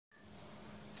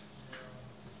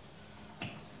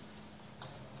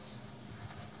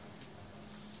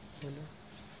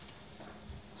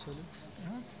So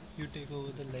Huh? you take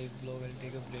over the live blog, I'll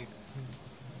take a break.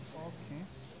 Okay.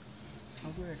 How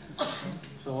do I access it?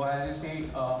 So as you see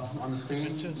on the screen,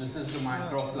 this is the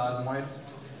MyCroft plasmoid.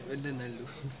 And then I'll do.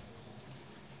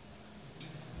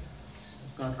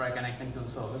 It's going to try connecting to the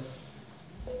service.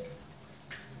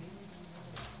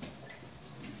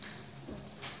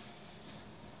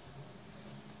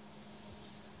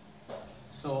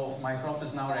 So MyCroft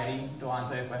is now ready to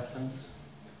answer your questions.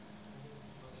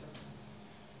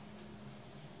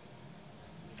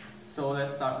 So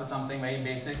let's start with something very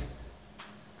basic.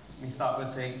 We start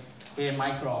with saying, hey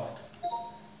MyCroft,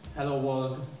 hello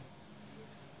world.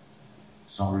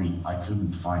 Sorry, I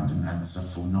couldn't find an answer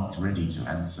for not ready to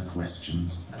answer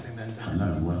questions.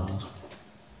 Hello world.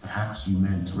 Perhaps you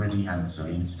meant ready answer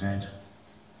instead.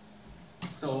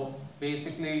 So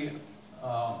basically,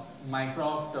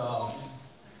 MyCroft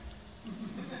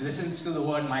listens to the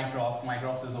word MyCroft.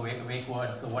 MyCroft is the wake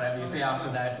word, so whatever you say after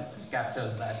that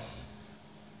captures that.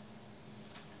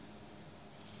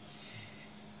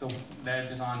 So there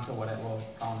just answer whatever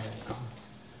found right now.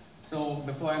 So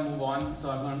before I move on,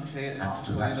 so I'm going to say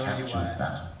after that captures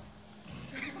that.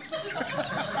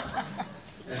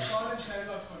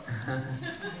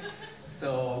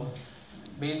 So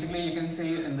basically you can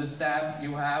see in this tab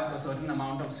you have a certain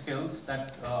amount of skills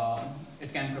that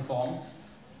it can perform.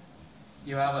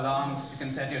 You have alarms, you can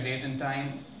set your date and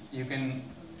time, you can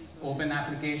open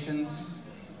applications,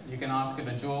 you can ask it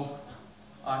a joke,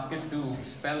 ask it to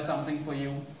spell something for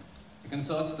you, you can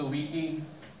search the wiki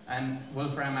and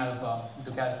Wolfram Alpha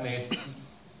to calculate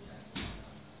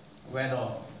weather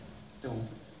too.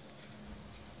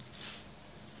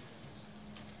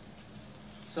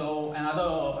 So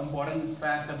another important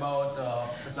fact about the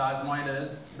plasmoid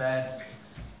is that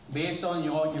based on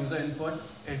your user input,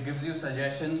 it gives you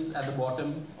suggestions at the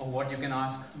bottom of what you can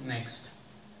ask next.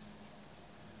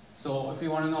 So if you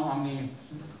want to know how many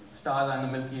stars are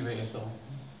in the Milky Way, so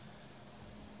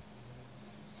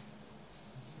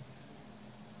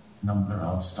number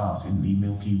of stars in the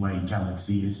Milky Way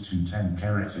galaxy is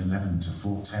 210-11 to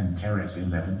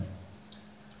 410-11.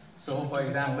 So for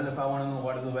example, if I want to know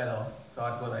what is the weather, so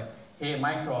I'd go like, hey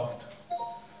MyCroft,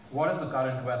 what is the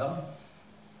current weather?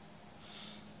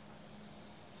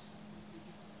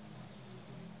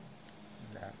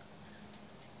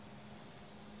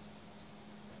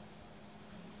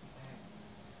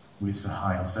 With a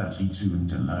high of 32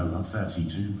 and a low of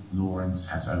 32, Lawrence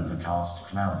has overcast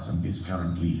clouds and is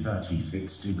currently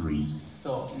 36 degrees.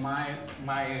 So my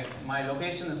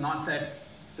location is not set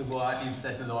to Guwahati, it's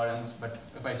set to Lawrence, but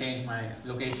if I change my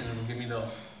location, it will give me the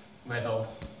weather of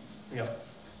here.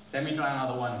 Let me try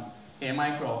another one. Hey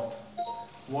MyCroft,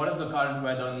 what is the current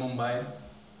weather in Mumbai?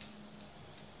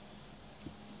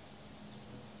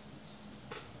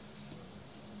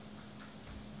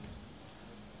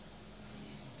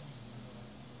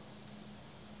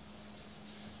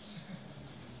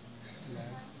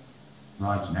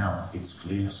 Right now, it's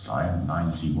clear sky and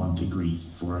 91 degrees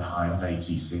for a high of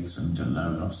 86 and a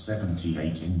low of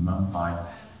 78 in Mumbai.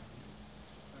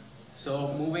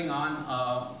 So moving on,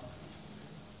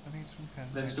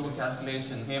 let's do a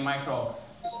calculation. Hey MyCroft,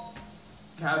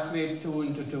 calculate 2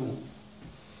 into 2.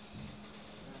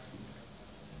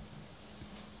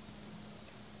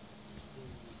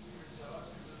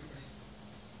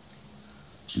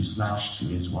 Two slash 2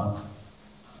 is 1.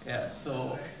 Yeah,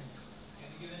 so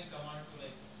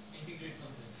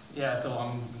yeah, so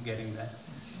I'm getting that.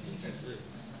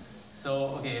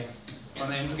 So, okay, on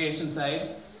the integration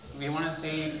side, we want to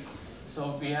see,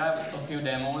 so we have a few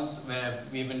demos where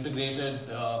we've integrated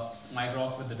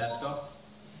MyCroft with the desktop.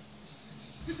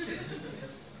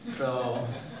 So,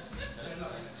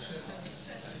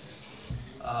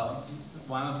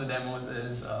 one of the demos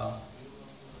is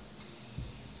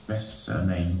best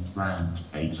surname, rank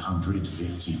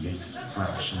 855th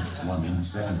fraction, 1 in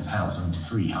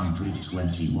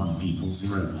 7,321 people,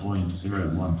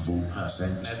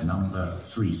 0.014%, number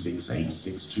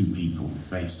 36862 people,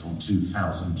 based on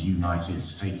 2000 United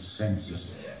States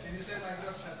Census.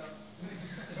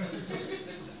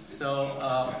 So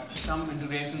some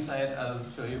integration side I'll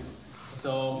show you.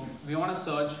 So we want to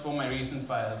search for my recent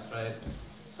files, right?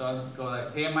 So I'll go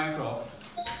like, hey MyCroft,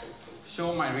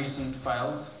 show my recent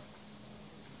files.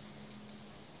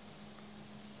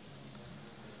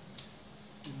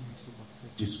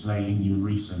 Displaying your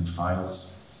recent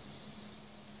files.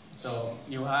 So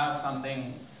you have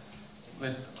something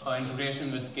with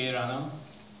integration with KRunner.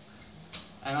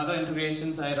 Another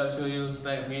integration side I'll show you is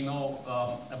that we know,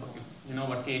 if you know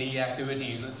what KDE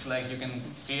activities, it's like you can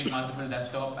create multiple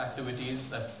desktop activities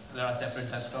that there are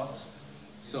separate desktops.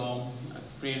 So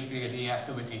create KDE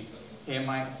activity. Hey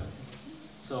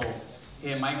So,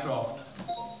 hey MyCroft,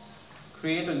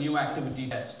 create a new activity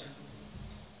test.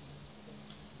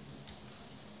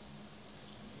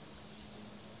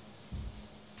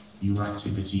 Your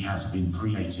activity has been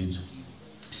created.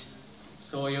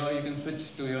 So here you can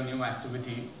switch to your new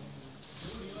activity.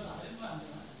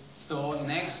 So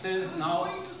next is now.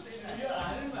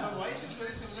 The voice is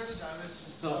very similar to Jarvis.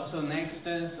 So next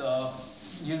is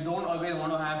you don't always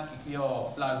want to have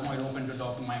your plasmoid open to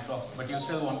talk to MyCroft, but you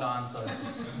still want the answers.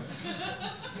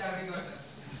 Yeah, we got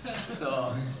that.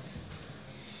 So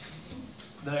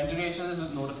the integration is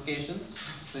with notifications.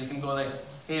 So you can go like,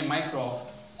 hey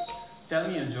MyCroft, tell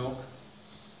me a joke.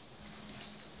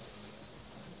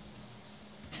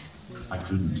 I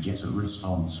couldn't get a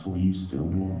response for you, still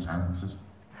want answers.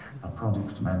 A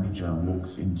product manager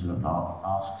walks into a bar,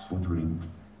 asks for drink.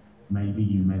 Maybe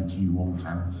you meant you want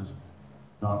answers.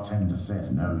 Bartender says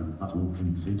no, but will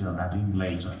consider adding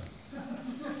later.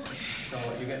 So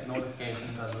you get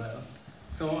notifications as well.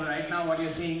 So right now what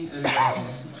you're seeing is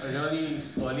a really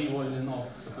early version of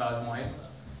the plasmoid,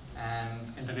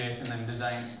 and integration and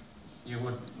design.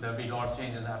 There'll be a lot of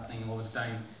changes happening over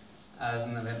time as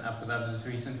an event after that just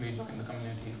recently joined the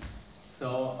community.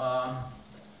 So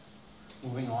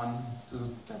moving on to the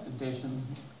presentation.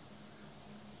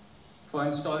 For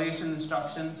installation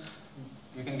instructions,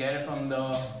 you can get it from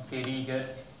the KDE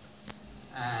Git.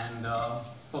 And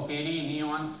for KDE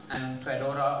Neon and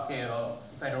Fedora,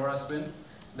 Fedora Spin,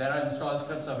 there are install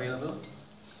scripts available.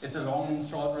 It's a long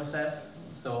install process,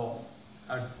 so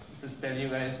I'd tell you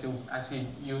guys to actually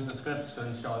use the scripts to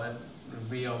install it. It'll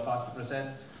be a faster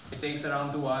process. It takes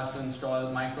around 2 hours to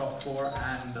install MyCroft core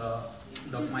and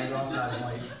the MyCroft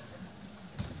plasmoid.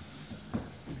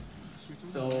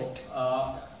 So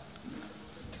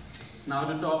now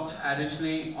to talk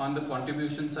additionally on the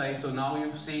contribution side. So now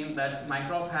you've seen that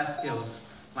MyCroft has skills.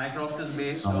 MyCroft is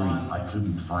based Sorry, on... I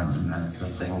couldn't find an answer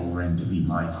for all render the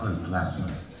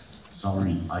microplasma.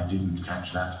 Sorry, I didn't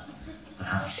catch that.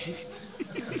 Perhaps